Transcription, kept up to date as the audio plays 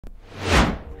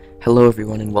Hello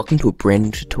everyone and welcome to a brand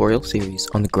new tutorial series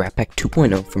on the Grabpack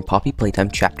 2.0 from Poppy Playtime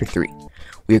Chapter 3.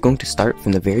 We are going to start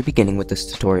from the very beginning with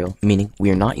this tutorial, meaning we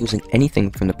are not using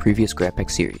anything from the previous Grabpack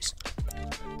series.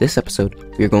 This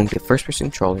episode, we are going to get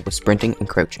first-person controller with sprinting and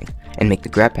crouching, and make the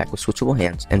Grabpack with switchable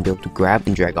hands and be able to grab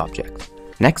and drag objects.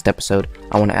 Next episode,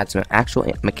 I want to add some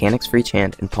actual mechanics for each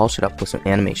hand and polish it up with some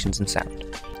animations and sound.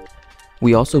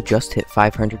 We also just hit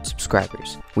 500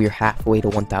 subscribers. We are halfway to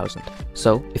 1,000.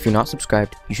 So, if you're not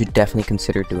subscribed, you should definitely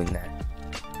consider doing that.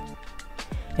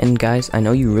 And guys, I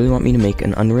know you really want me to make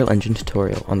an Unreal Engine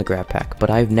tutorial on the Grabpack, but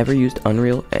I've never used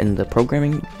Unreal and the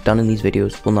programming done in these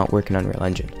videos will not work in Unreal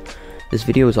Engine. This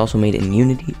video is also made in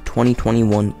Unity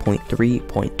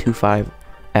 2021.3.25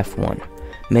 F1.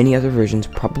 Many other versions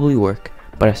probably work,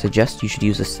 but I suggest you should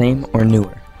use the same or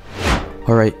newer.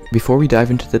 Alright, before we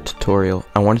dive into the tutorial,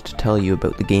 I wanted to tell you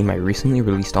about the game I recently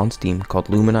released on Steam called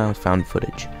Luminile Found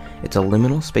Footage. It's a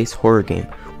liminal space horror game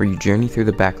where you journey through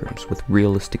the backrooms with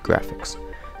realistic graphics.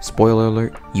 Spoiler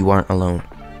alert, you aren't alone.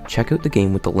 Check out the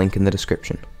game with the link in the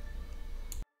description.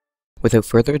 Without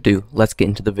further ado, let's get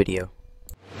into the video.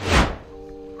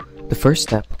 The first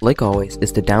step, like always,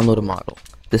 is to download a model.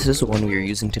 This is the one we are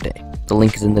using today. The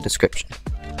link is in the description.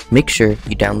 Make sure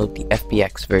you download the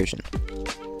FBX version.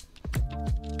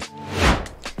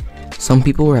 Some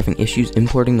people were having issues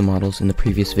importing the models in the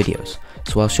previous videos,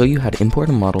 so I'll show you how to import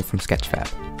a model from Sketchfab.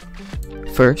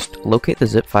 First, locate the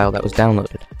zip file that was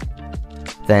downloaded.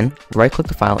 Then, right-click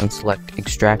the file and select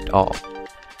Extract All.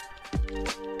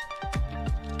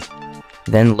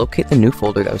 Then, locate the new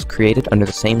folder that was created under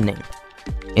the same name.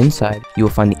 Inside, you will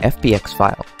find the FBX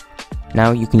file. Now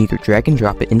you can either drag and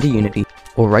drop it into Unity,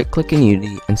 or right-click in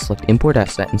Unity and select Import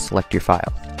Asset and select your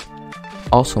file.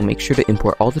 Also, make sure to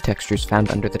import all the textures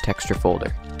found under the texture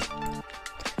folder.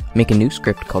 Make a new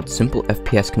script called Simple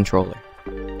FPS Controller.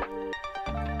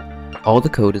 All the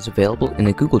code is available in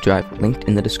a Google Drive linked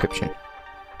in the description.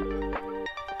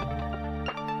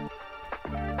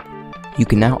 You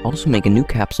can now also make a new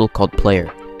capsule called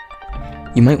Player.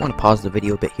 You might want to pause the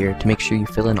video a bit here to make sure you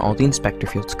fill in all the inspector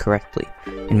fields correctly,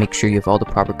 and make sure you have all the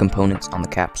proper components on the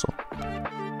capsule.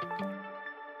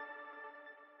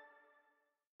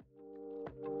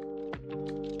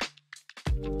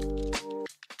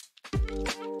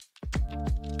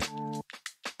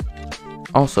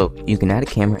 Also, you can add a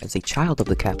camera as a child of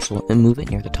the capsule and move it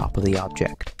near the top of the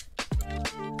object.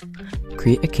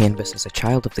 Create a canvas as a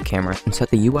child of the camera and set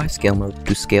the UI scale mode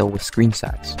to scale with screen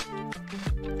size.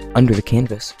 Under the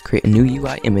canvas, create a new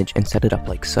UI image and set it up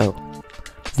like so.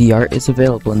 The art is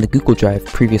available in the Google Drive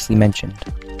previously mentioned.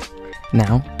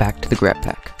 Now, back to the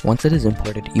Grabpack. Once it is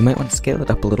imported, you might want to scale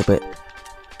it up a little bit.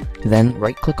 Then,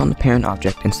 right-click on the parent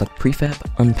object and select Prefab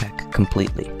Unpack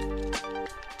completely.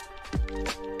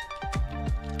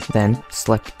 Then,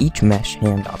 select each mesh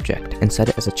hand object and set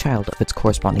it as a child of its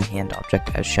corresponding hand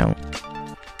object as shown.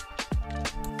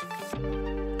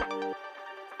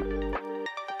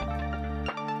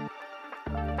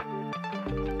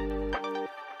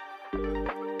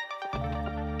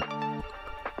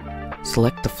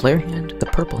 Select the flare hand, the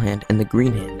purple hand, and the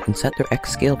green hand and set their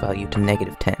X scale value to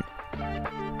 -10.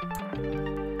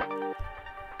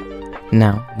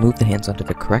 Now, move the hands onto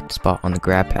the correct spot on the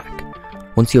Grabpack.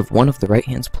 Once you have one of the right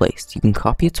hands placed, you can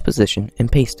copy its position and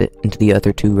paste it into the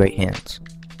other two right hands.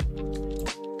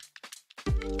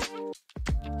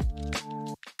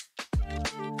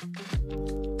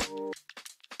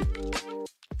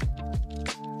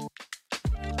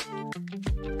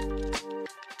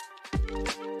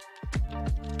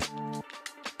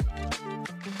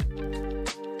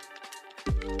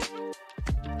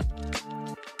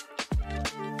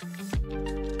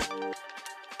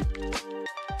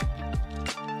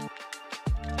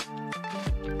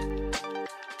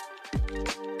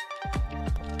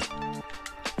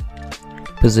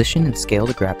 Position and scale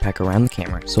the Grabpack around the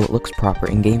camera so it looks proper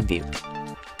in game view.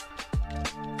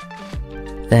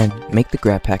 Then, make the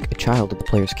Grabpack a child of the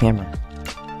player's camera.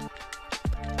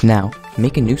 Now,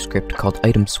 make a new script called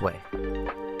Item Sway.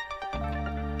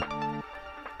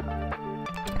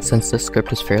 Since this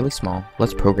script is fairly small,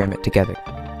 let's program it together.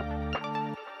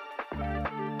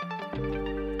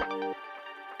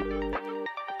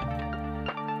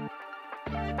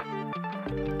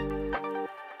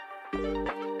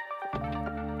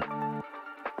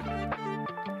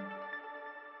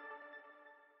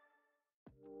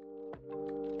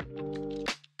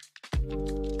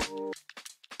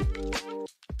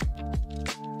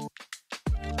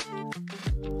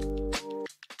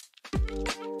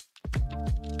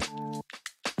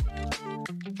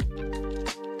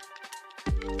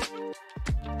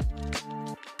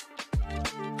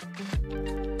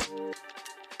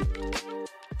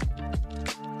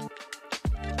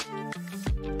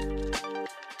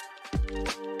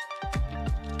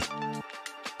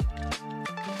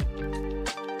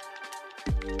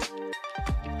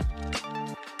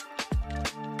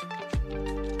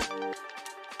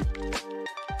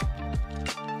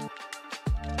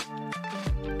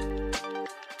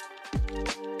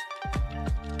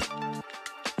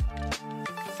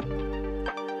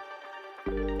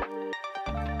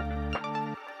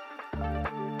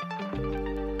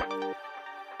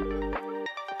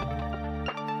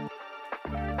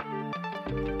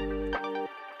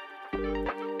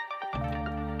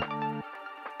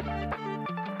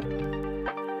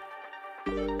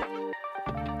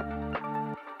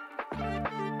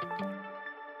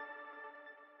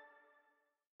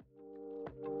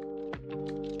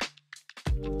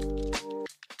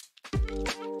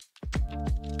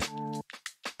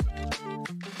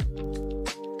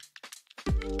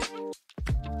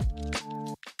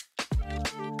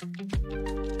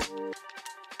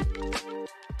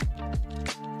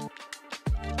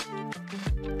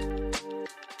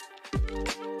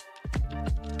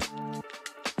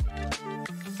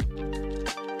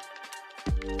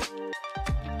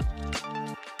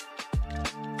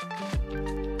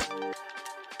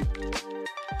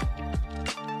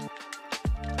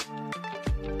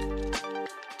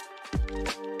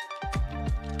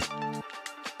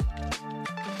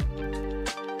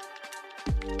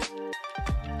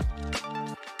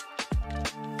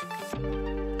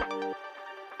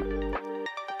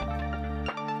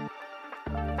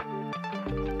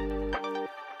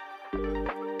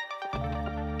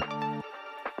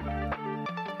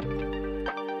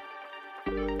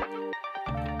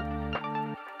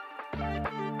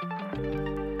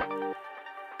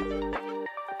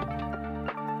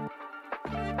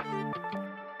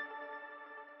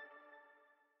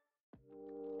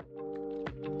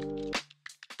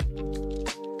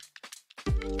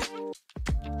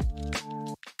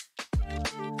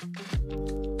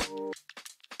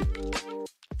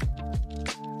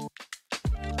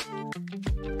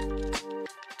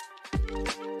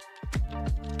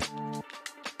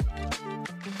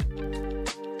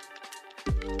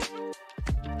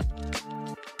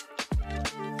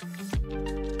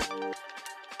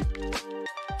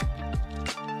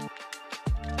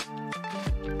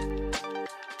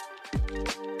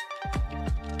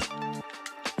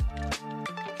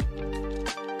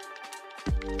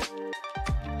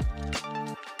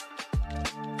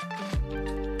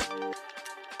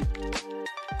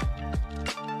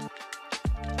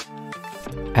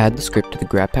 Add the script to the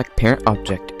Grabpack parent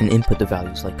object and input the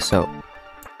values like so.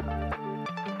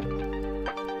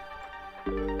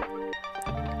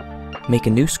 Make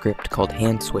a new script called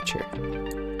hand switcher.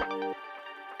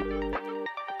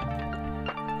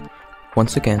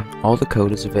 Once again, all the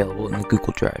code is available in the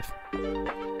Google Drive.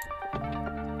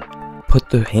 Put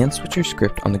the hand switcher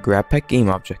script on the Grabpack game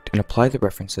object and apply the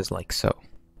references like so.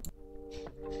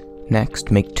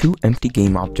 Next, make two empty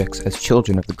game objects as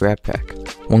children of the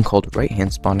Grabpack, one called right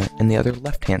hand spawner and the other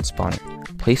left hand spawner.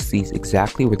 Place these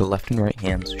exactly where the left and right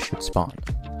hands should spawn.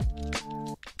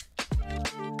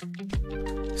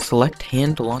 Select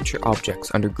hand launcher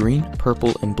objects under green,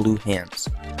 purple, and blue hands.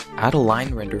 Add a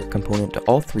line renderer component to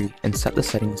all three and set the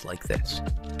settings like this.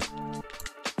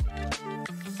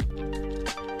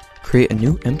 Create a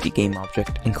new empty game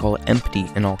object and call it empty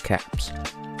in all caps.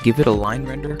 Give it a line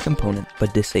renderer component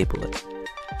but disable it.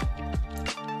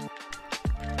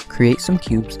 Create some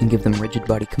cubes and give them rigid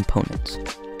body components.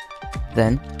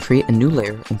 Then, create a new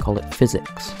layer and call it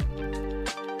physics.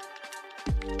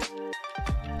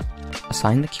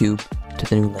 Assign the cube to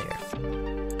the new layer.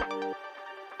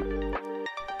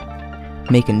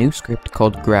 Make a new script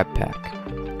called Grabpack.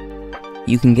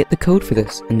 You can get the code for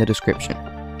this in the description.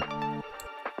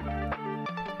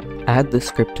 Add this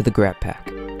script to the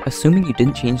Grabpack. Assuming you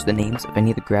didn't change the names of any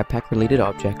of the Grabpack related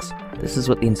objects, this is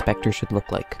what the inspector should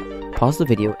look like. Pause the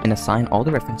video and assign all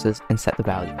the references and set the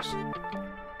values.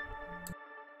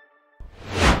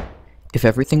 If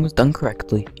everything was done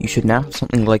correctly, you should now have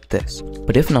something like this,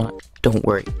 but if not, don't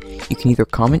worry. You can either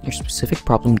comment your specific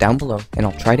problem down below and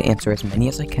I'll try to answer as many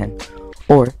as I can,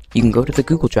 or you can go to the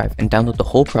Google Drive and download the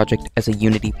whole project as a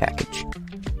Unity package.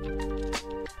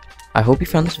 I hope you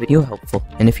found this video helpful,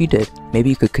 and if you did, maybe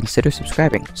you could consider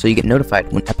subscribing so you get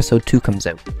notified when episode 2 comes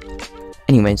out.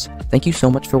 Anyways, thank you so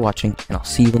much for watching, and I'll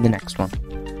see you in the next one.